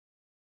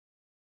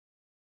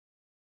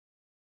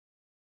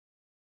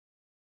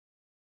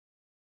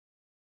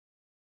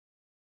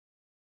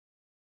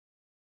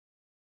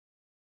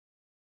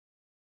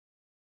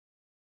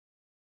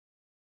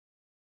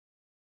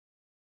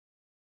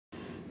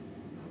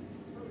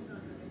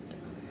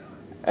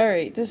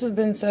Alright, this has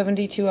been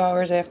 72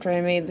 hours after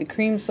I made the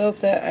cream soap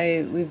that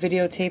we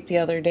videotaped the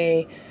other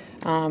day.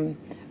 I'm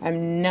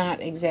not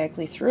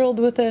exactly thrilled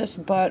with this,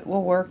 but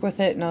we'll work with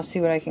it and I'll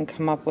see what I can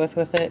come up with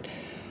it.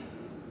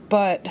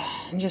 But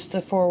just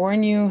to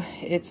forewarn you,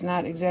 it's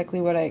not exactly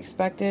what I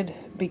expected,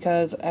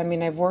 because I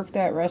mean, I've worked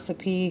that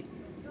recipe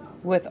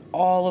with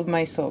all of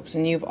my soaps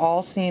and you've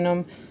all seen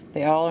them.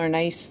 They all are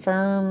nice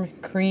firm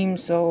cream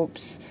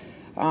soaps.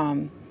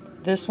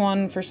 This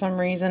one, for some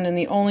reason, and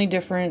the only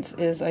difference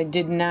is I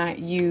did not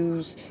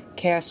use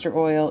castor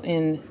oil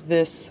in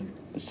this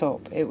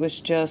soap. It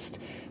was just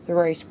the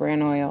rice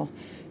bran oil.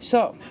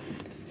 So,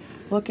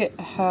 look at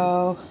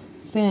how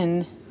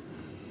thin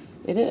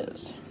it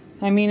is.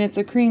 I mean, it's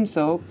a cream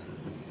soap,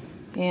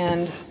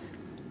 and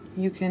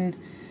you can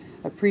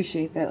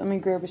appreciate that. Let me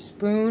grab a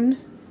spoon.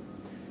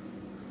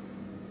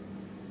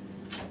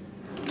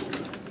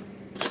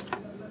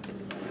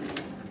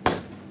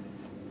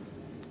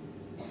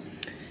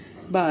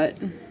 But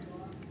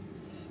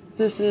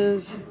this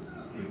is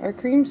our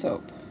cream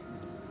soap,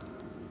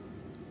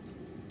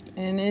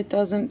 and it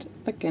doesn't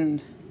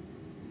thicken.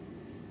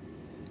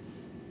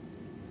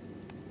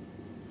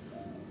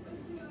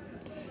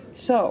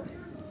 So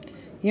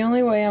the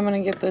only way I'm going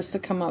to get this to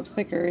come up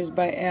thicker is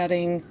by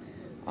adding,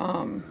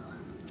 I'm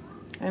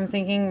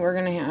thinking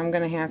I'm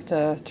going to have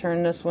to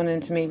turn this one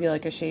into maybe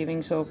like a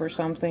shaving soap or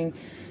something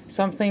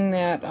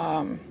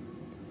that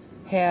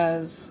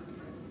has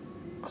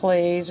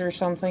clays or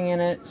something in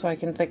it, so I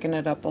can thicken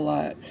it up a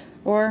lot.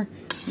 Or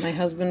my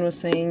husband was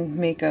saying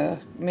make a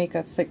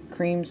thick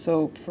cream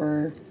soap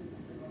for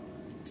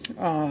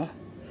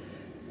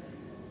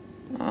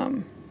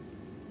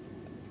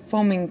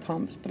foaming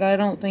pumps, but I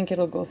don't think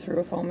it'll go through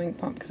a foaming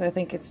pump because I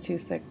think it's too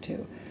thick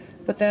too.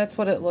 But that's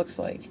what it looks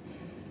like.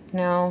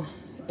 Now,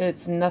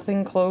 it's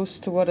nothing close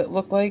to what it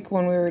looked like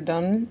when we were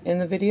done in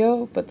the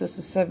video, but this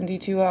is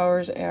 72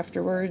 hours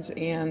afterwards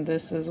and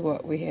this is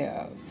what we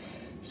have.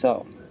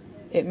 So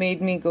it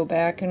made me go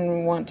back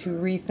and want to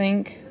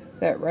rethink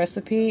that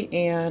recipe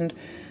and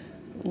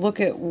look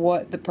at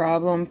what the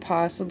problem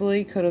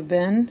possibly could have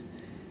been,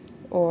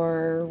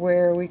 or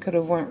where we could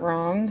have went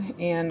wrong.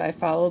 And I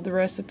followed the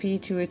recipe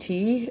to a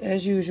T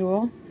as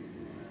usual,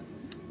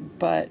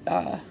 but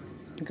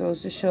it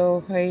goes to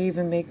show I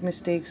even make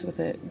mistakes with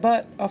it.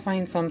 But I'll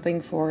find something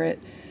for it.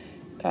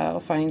 I'll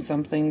find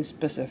something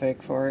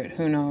specific for it,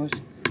 who knows.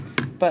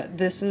 But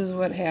this is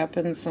what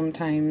happens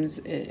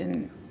sometimes.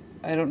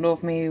 I don't know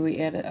if maybe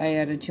I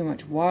added too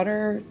much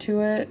water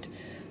to it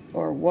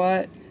or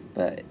what,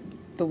 but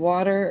the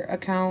water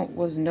account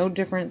was no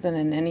different than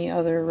in any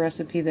other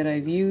recipe that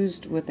I've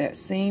used with that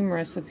same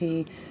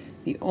recipe.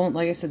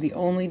 Like I said, the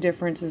only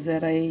difference is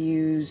that I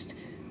used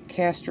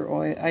castor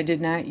oil. I did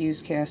not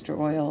use castor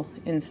oil.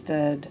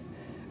 Instead,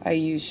 I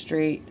used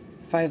straight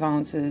 5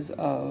 ounces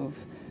of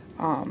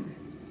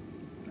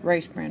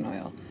rice bran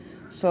oil.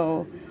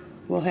 So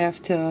we'll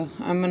have to,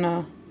 I'm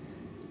gonna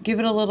give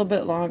it a little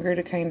bit longer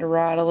to kind of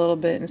rot a little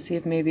bit and see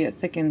if maybe it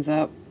thickens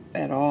up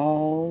at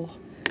all.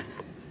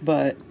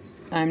 But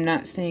I'm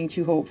not staying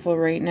too hopeful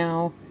right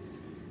now.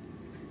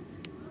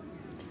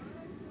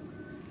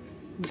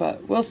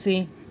 But we'll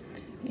see.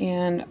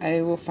 And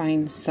I will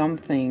find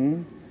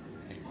something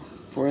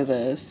for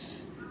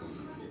this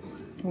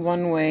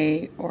one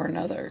way or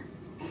another.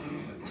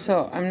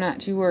 So I'm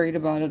not too worried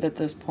about it at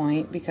this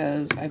point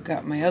because I've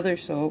got my other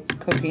soap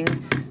cooking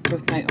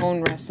with my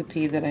own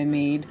recipe that I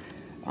made.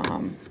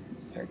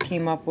 Or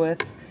came up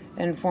with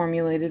and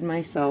formulated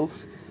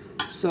myself.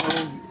 So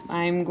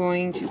I'm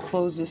going to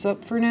close this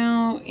up for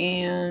now,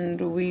 and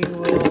we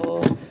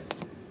will,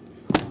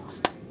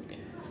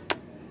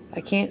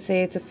 I can't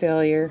say it's a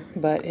failure,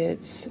 but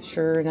it's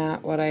sure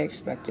not what I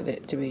expected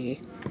it to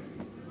be.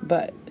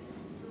 But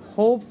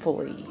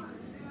hopefully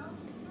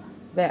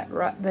that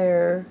right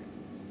there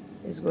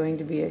is going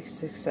to be a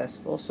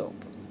successful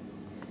soap.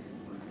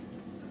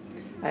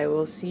 I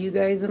will see you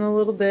guys in a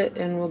little bit,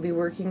 and we'll be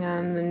working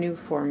on the new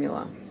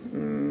formula.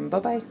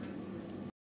 Bye-bye.